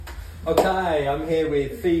Okay, I'm here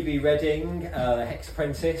with Phoebe Redding, Hex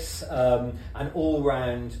Apprentice, an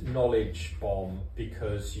all-round knowledge bomb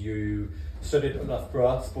because you studied at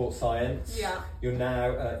Loughborough Sports Science. Yeah. You're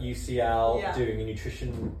now at UCL doing a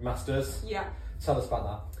nutrition masters. Yeah. Tell us about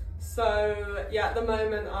that. So at the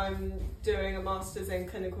moment I'm doing a masters in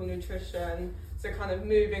clinical nutrition. So kind of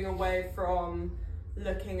moving away from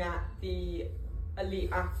looking at the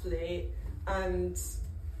elite athlete and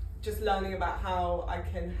just learning about how I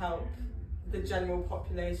can help the general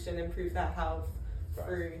population improve their health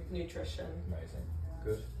through nutrition. Amazing.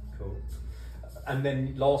 Good. Cool. And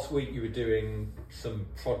then last week you were doing some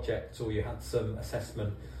projects, or you had some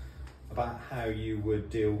assessment about how you would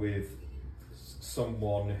deal with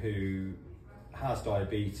someone who has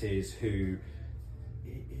diabetes who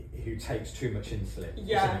takes too much insulin.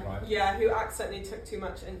 Yeah, right? Yeah, who accidentally took too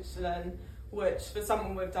much insulin, which for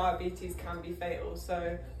someone with diabetes can be fatal.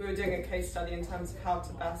 So we were doing a case study in terms of how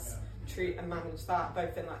to best treat and manage that,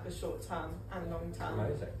 both in like the short term and long term.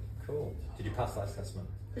 Amazing, cool. Did you pass that assessment?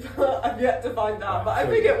 I've yet to find out, but I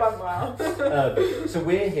think it went well. So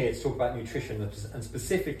we're here to talk about nutrition, and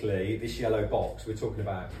specifically this yellow box we're talking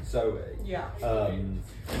about Zoe. Yeah. So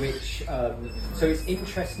it's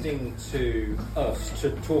interesting to us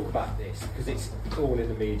to talk about this because it's all in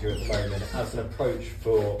the media at the moment as an approach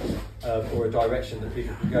for or a direction that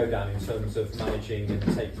people can go down in terms of managing and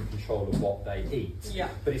taking control of what they eat. Yeah.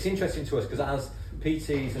 But it's interesting to us because as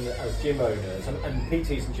PTs and as gym owners, and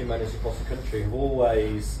PTs and gym owners across the country have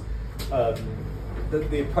always,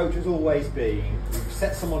 the approach has always been, you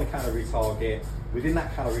set someone a calorie target, within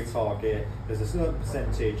that calorie target there's a certain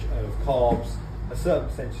percentage of carbs, a certain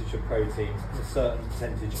percentage of proteins, and a certain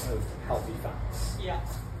percentage of healthy fats. Yeah.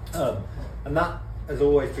 And that has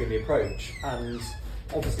always been the approach, and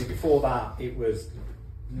obviously before that it was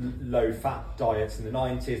low fat diets in the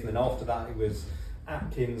 90s, and then after that it was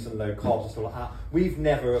Atkins and low carbs and stuff like that. We've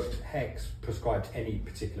never at Hex prescribed any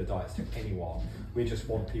particular diets to anyone. We just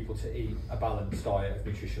want people to eat a balanced diet of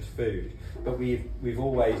nutritious food. But we've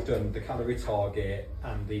always done the calorie target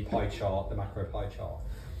and the pie chart, the macro pie chart.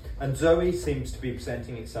 And Zoe seems to be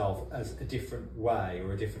presenting itself as a different way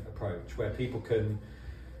or a different approach where people can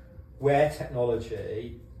wear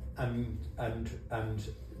technology and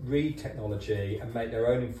read technology and make their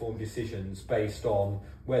own informed decisions based on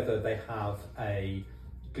whether they have a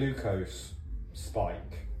glucose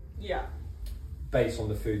spike. Yeah. Based on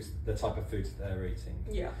the type of foods that they're eating.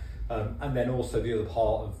 Yeah. And then also the other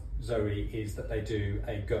part of Zoe is that they do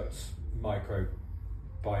a gut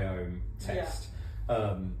microbiome test.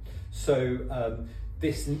 Yeah.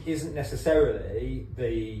 This isn't necessarily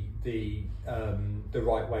the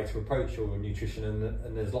right way to approach your nutrition,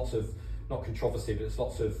 and there's lots of, not controversy, but there's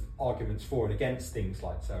lots of arguments for and against things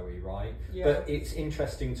like Zoe, right? Yeah. But it's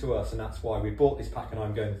interesting to us, and that's why we bought this pack, and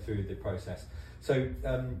I'm going through the process. So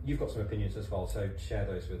you've got some opinions as well, so share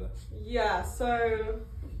those with us. Yeah, so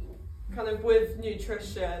kind of with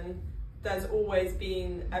nutrition, there's always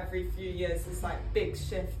been every few years this like big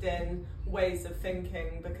shift in ways of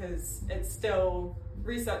thinking because it's still,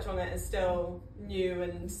 research on it is still new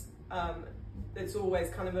and it's always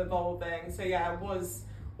kind of evolving. So yeah, it was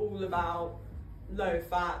all about low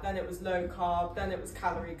fat, then it was low carb, then it was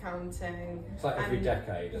calorie counting. It's like every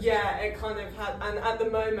decade. Yeah, it kind of had, and at the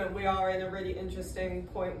moment we are in a really interesting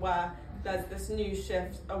point where there's this new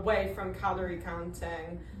shift away from calorie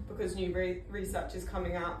counting because new research is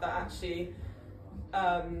coming out that actually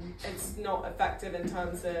it's not effective in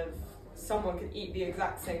terms of someone could eat the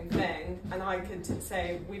exact same thing, and I could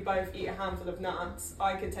say we both eat a handful of nuts,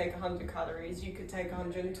 I could take 100 calories, you could take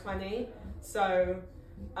 120. So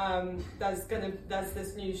there's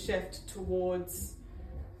this new shift towards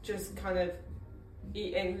just kind of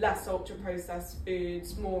eating less ultra processed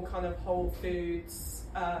foods, more kind of whole foods,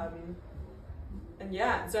 and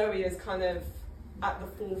yeah, Zoe is kind of at the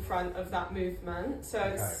forefront of that movement.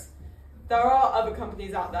 So there are other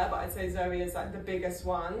companies out there, but I'd say Zoe is like the biggest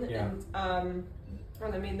one. Yeah. And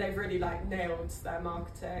I mean they've really like nailed their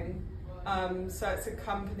marketing. So it's a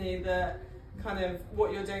company that kind of,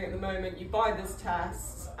 what you're doing at the moment, you buy this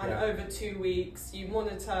test and over 2 weeks you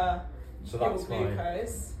monitor your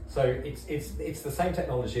glucose. So it's the same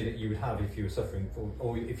technology that you would have if you were suffering from,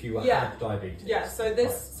 or if you had diabetes. Yeah, so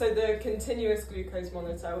so the continuous glucose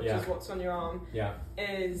monitor, which is what's on your arm,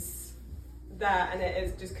 is there, and it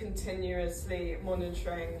is just continuously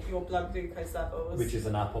monitoring your blood glucose levels. Which is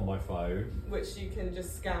an app on my phone. Which you can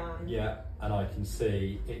just scan. Yeah, and I can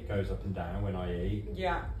see it goes up and down when I eat.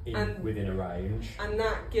 Yeah. Within a range. And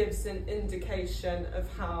that gives an indication of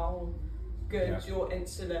how good your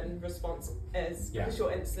insulin response is, because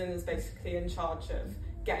your insulin is basically in charge of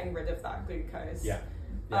getting rid of that glucose. Yeah.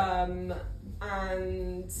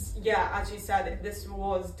 And yeah, as you said, this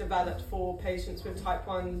was developed for patients with type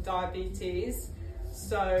 1 diabetes,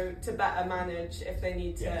 so to better manage if they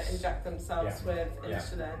need to inject themselves with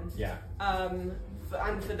insulin. And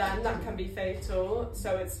for them that can be fatal,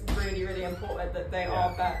 so it's really, really important that they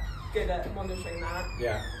are good at monitoring that.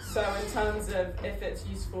 So in terms of if it's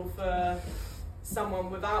useful for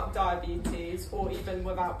someone without diabetes or even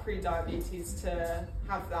without pre-diabetes to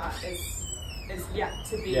have that is yet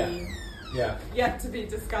to be yet to be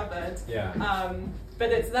discovered.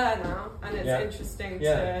 But it's there now, and it's interesting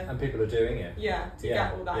to and people are doing it.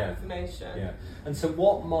 Get all that information. And so,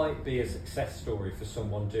 what might be a success story for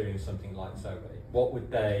someone doing something like Zoe? What would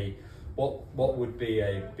they? What would be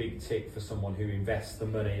a big tick for someone who invests the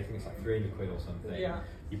money? I think it's like £300 or something.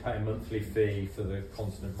 You pay a monthly fee for the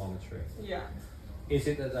constant monitoring. Is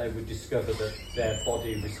it that they would discover that their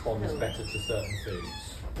body responds better to certain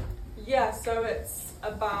foods? So it's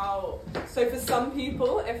about, so for some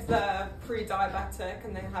people, if they're pre-diabetic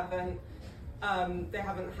and they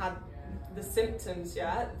haven't had the symptoms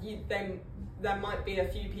yet, there might be a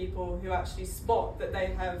few people who actually spot that they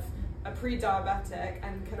have a pre-diabetic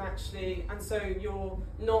and can actually, and so you're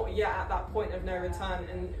not yet at that point of no return,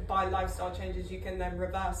 and by lifestyle changes you can then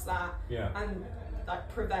reverse that and like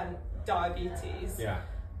prevent diabetes.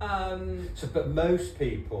 So, but most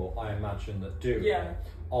people, I imagine, that do it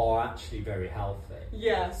are actually very healthy.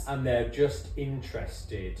 And they're just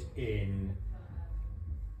interested in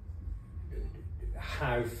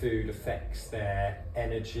how food affects their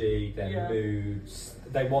energy, their moods.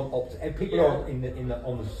 They want people are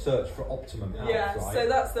on the search for optimum health, right? So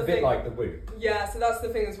that's the a thing. bit like the Whoop. So that's the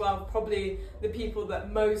thing as well. Probably the people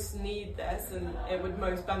that most need this and it would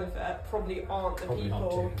most benefit probably aren't the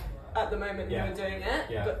people at the moment who are doing it.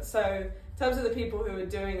 But so in terms of the people who are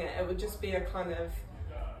doing it, it would just be a kind of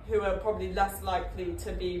who are probably less likely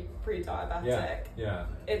to be pre-diabetic.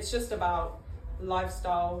 It's just about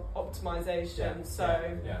lifestyle optimization.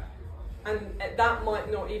 And that might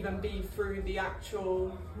not even be through the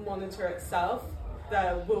actual monitor itself.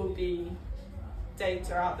 There will be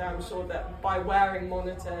data out there, I'm sure, that by wearing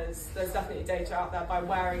monitors, there's definitely data out there, by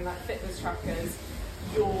wearing like fitness trackers,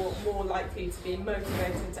 you're more likely to be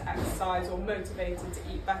motivated to exercise or motivated to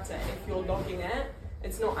eat better if you're logging it.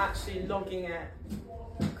 It's not actually logging it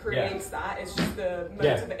creates that, it's just the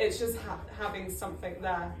it's just having something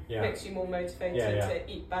there makes you more motivated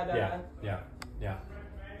to eat better.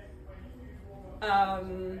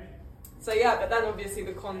 But then obviously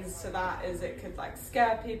the cons to that is it could like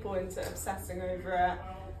scare people into obsessing over it.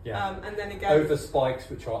 And then again, over spikes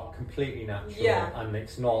which are completely natural, and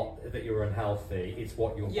it's not that you're unhealthy, it's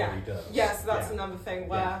what your body does. So that's another thing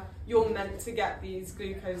where you're meant to get these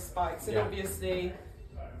glucose spikes, and obviously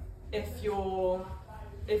if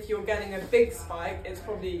you're getting a big spike, it's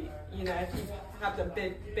probably, you know, if you've had a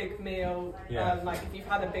big meal, like if you've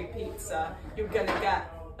had a big pizza, you're going to get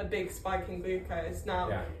a big spike in glucose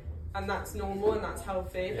now, and that's normal and that's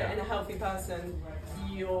healthy. But in a healthy person,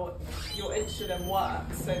 your insulin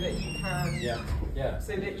works so that you can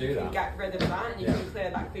so that you can get rid of that and you can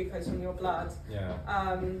clear that glucose from your blood.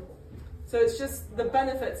 So it's just the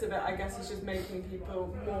benefits of it, I guess, is just making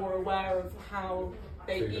people more aware of how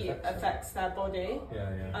they eat affects their body.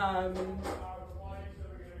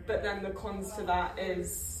 But then the cons to that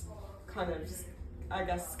is kind of, I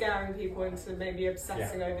guess, scaring people into maybe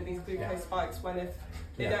obsessing over these glucose spikes when if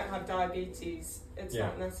they don't have diabetes, it's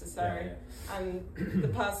not necessary. And the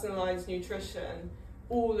personalised nutrition,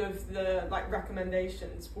 all of the like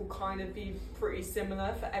recommendations will kind of be pretty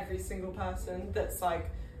similar for every single person that's like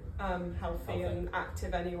healthy and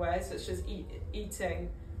active anyway. So it's just eating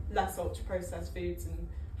less ultra processed foods and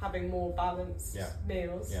having more balanced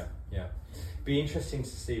meals. Be interesting to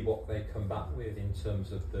see what they come back with in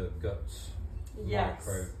terms of the gut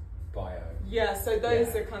microbiome. So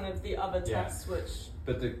those are kind of the other tests which.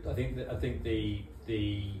 But I think it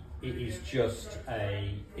is just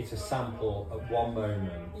it's a sample at one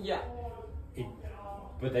moment.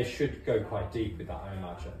 But they should go quite deep with that, I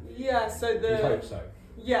imagine. So the. You'd hope so.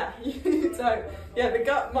 So the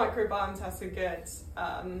gut microbiome tests are good,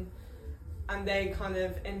 and they kind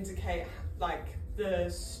of indicate like the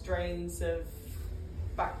strains of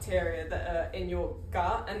bacteria that are in your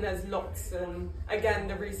gut, and there's lots, and again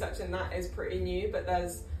the research in that is pretty new, but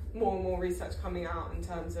there's more and more research coming out in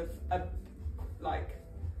terms of a like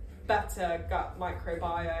better gut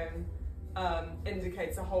microbiome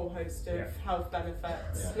indicates a whole host of health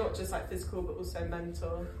benefits, not just like physical but also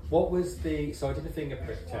mental. So I did a finger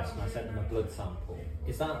prick test and I sent them a blood sample.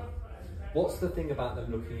 What's the thing about them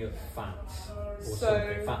looking at fats or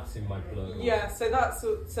something, fats in my blood?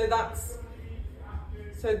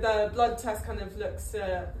 So the blood test kind of looks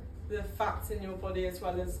at the fats in your body as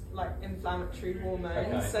well as like inflammatory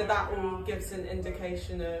hormones. Okay. So that all gives an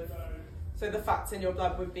indication of. So the fats in your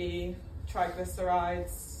blood would be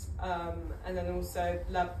triglycerides, and then also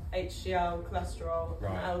HDL cholesterol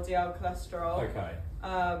and LDL cholesterol. Okay.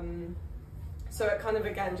 So it kind of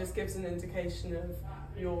again just gives an indication of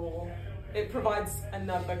it provides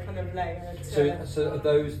another kind of layer to... So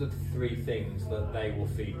those are the three things that they will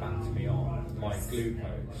feed back to me on: my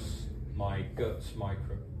glucose, my gut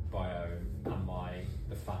microbiome, and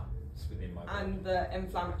the fats within my body. And the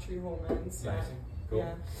inflammatory hormones. Amazing. Cool.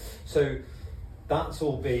 Yeah. So that's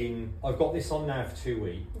all been... I've got this on now for 2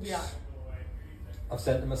 weeks. Yeah. I've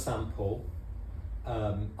sent them a sample.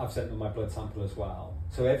 I've sent them my blood sample as well.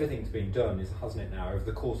 So everything's been done, hasn't it now, over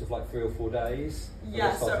the course of like 3 or 4 days?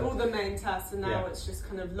 Yeah, so all the main tests, and now it's just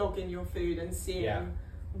kind of logging your food and seeing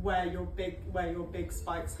where your big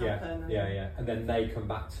spikes happen. Yeah. And then they come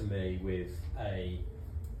back to me with a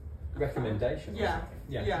recommendation. Yeah.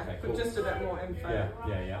 Okay, cool. But just a bit more info.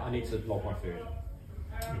 Yeah. I need to log my food.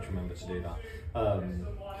 I need to remember to do that.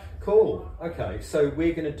 Cool. Okay, so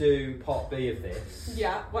we're going to do part B of this.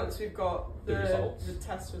 Yeah, once we've got the results, the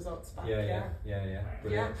test results back. Yeah.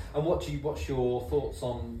 Brilliant. And what's your thoughts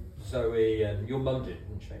on Zoe? And your mum did,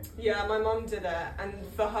 didn't she? Yeah, my mum did it, and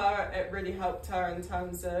for her, it really helped her in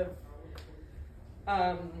terms of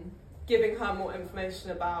giving her more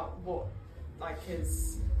information about what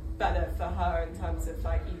is better for her in terms of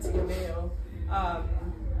eating a meal.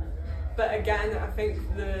 But again, I think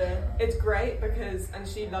it's great because, and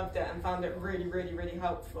she loved it and found it really, really, really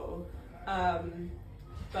helpful.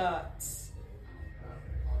 But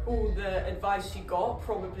all the advice she got,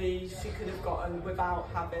 probably she could have gotten without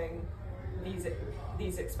having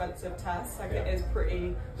these expensive tests. It is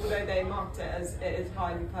pretty, although they market it as it is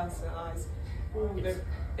highly personalised,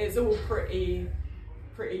 it's all pretty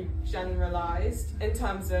generalised in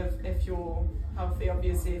terms of if you're healthy.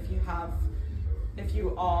 Obviously, if you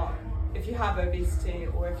have obesity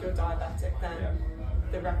or if you're diabetic, then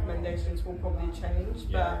the recommendations will probably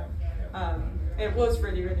change. But it was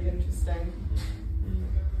really, really interesting.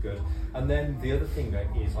 Good. And then the other thing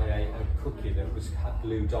is I ate a cookie that had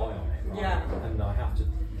blue dye on it, right? Yeah. And I have to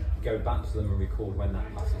go back to them and record when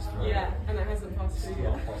that passes through. Yeah, and it hasn't passed through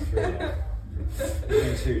yet. Not passed through yet. It's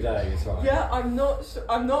been 2 days, right? Yeah, I'm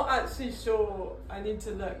not actually sure. I need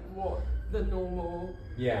to look what the normal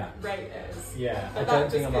rate is. Yeah, but I don't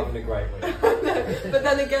think I'm having a great week. But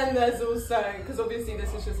then again, there's also, because obviously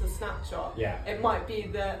this is just a snapshot, it might be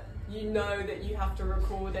that you know that you have to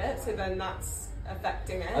record it, so then that's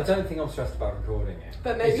affecting it. I don't think I'm stressed about recording it.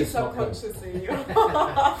 But maybe subconsciously you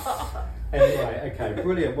are. Anyway, okay,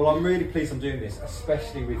 brilliant. Well, I'm really pleased I'm doing this,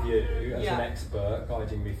 especially with you as an expert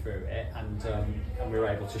guiding me through it, and we were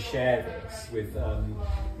able to share this with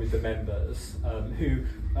the members who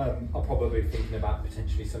are probably thinking about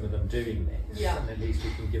potentially some of them doing this, and at least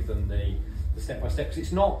we can give them the step by step, because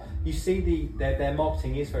it's not, you see their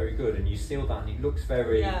marketing is very good and you see all that and it looks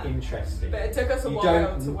very interesting, but it took us a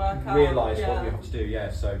while to work out. You don't realise what you have to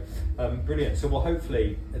do, so brilliant. So we'll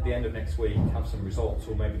hopefully at the end of next week have some results,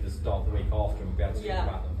 or maybe the start of the week after, and we'll be able to talk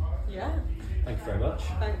about them. Yeah. Thank you very much.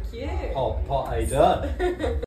 Thank you. Part A done.